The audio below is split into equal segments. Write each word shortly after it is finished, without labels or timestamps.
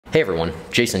Hey everyone,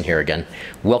 Jason here again.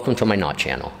 Welcome to my knot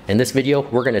channel. In this video,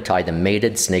 we're going to tie the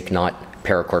mated snake knot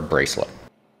paracord bracelet.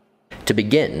 To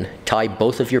begin, tie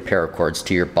both of your paracords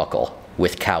to your buckle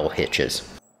with cowl hitches.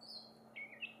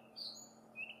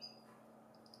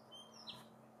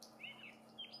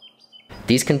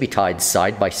 These can be tied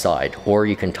side by side, or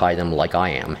you can tie them like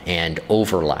I am and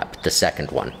overlap the second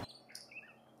one.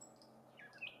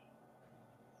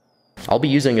 I'll be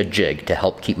using a jig to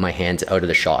help keep my hands out of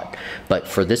the shot, but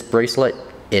for this bracelet,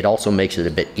 it also makes it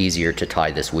a bit easier to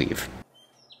tie this weave.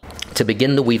 To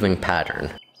begin the weaving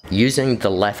pattern, using the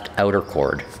left outer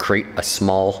cord, create a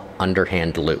small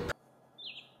underhand loop.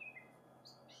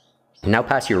 Now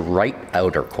pass your right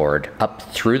outer cord up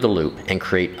through the loop and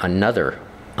create another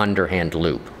underhand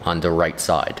loop on the right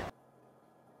side.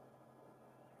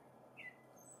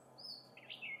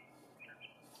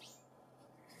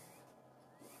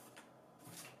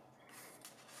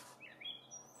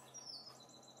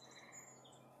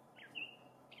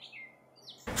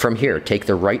 From here, take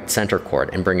the right center cord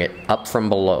and bring it up from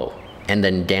below, and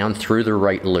then down through the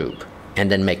right loop, and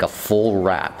then make a full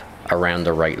wrap around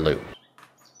the right loop.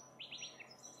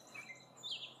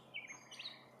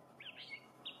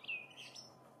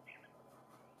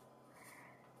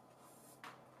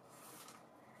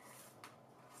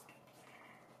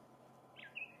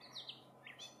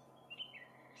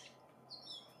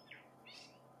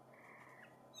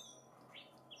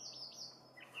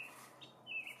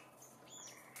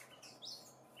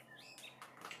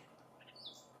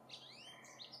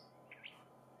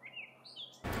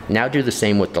 Now do the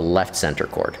same with the left center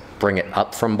cord. Bring it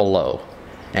up from below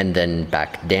and then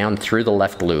back down through the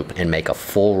left loop and make a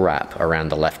full wrap around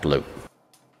the left loop.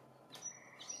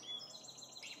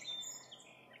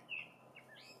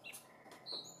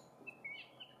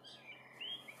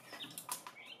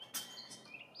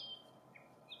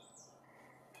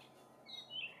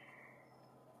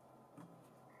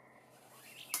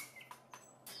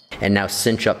 And now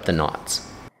cinch up the knots.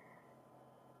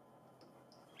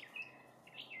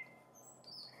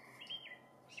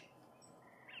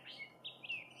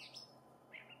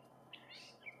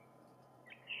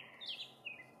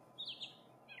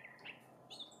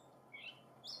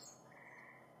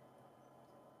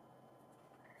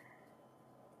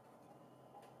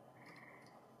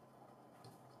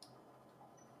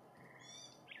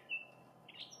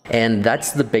 And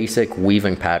that's the basic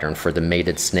weaving pattern for the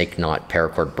mated snake knot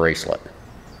paracord bracelet.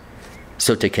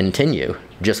 So to continue,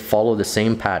 just follow the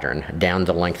same pattern down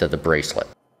the length of the bracelet.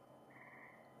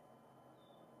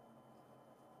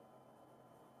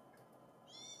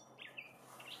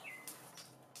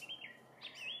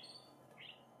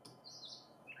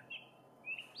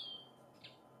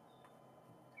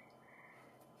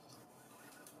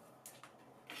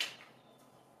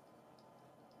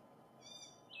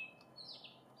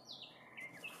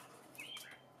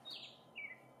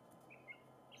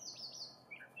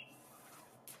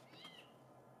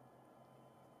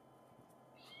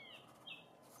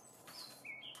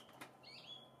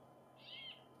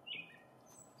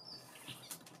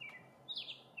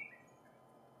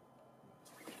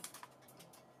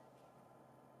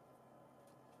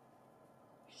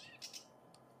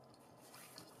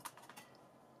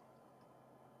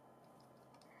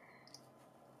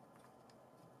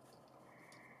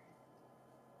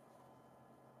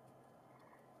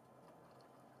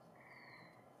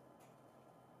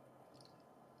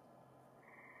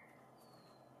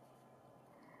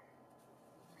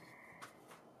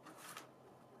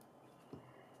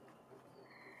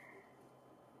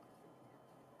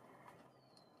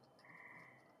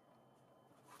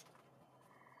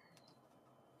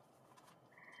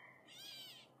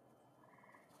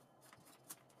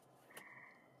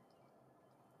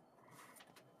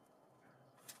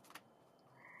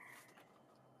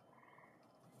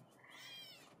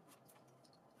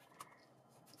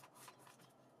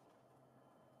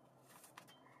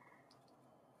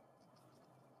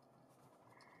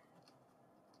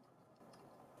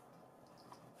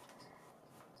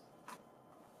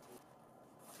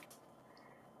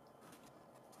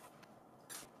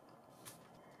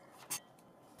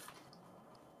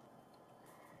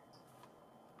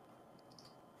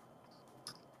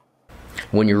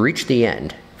 When you reach the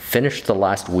end, finish the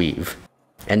last weave,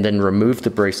 and then remove the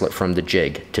bracelet from the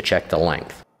jig to check the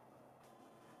length.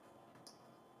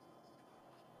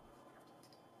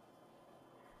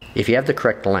 If you have the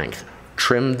correct length,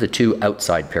 trim the two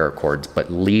outside paracords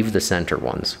but leave the center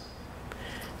ones.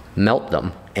 Melt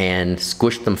them and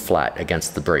squish them flat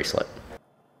against the bracelet.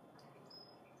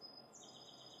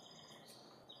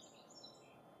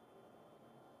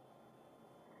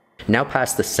 Now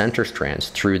pass the center strands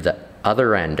through the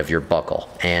other end of your buckle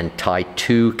and tie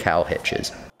 2 cow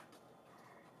hitches.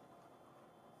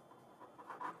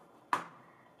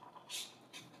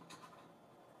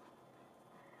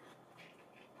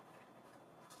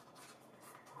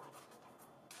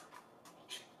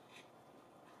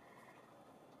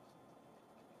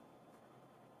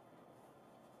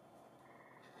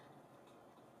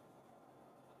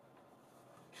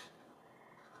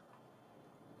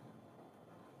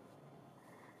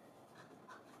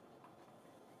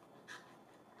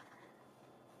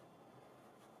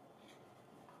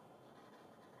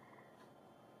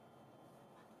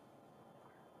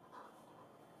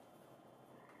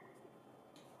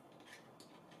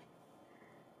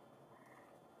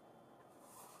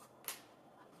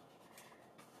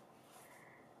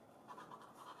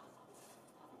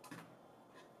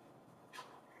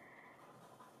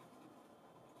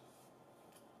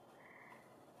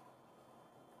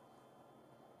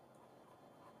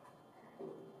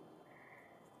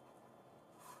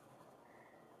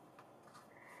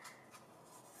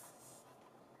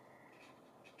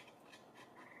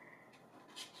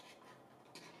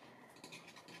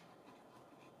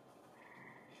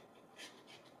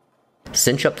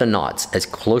 Cinch up the knots as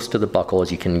close to the buckle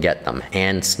as you can get them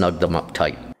and snug them up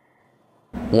tight.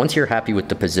 Once you're happy with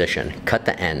the position, cut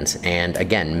the ends and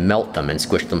again melt them and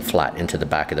squish them flat into the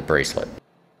back of the bracelet.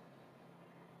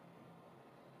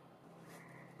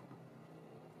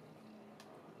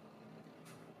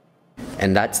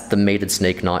 And that's the mated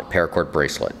snake knot paracord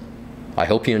bracelet. I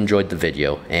hope you enjoyed the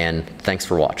video and thanks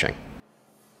for watching.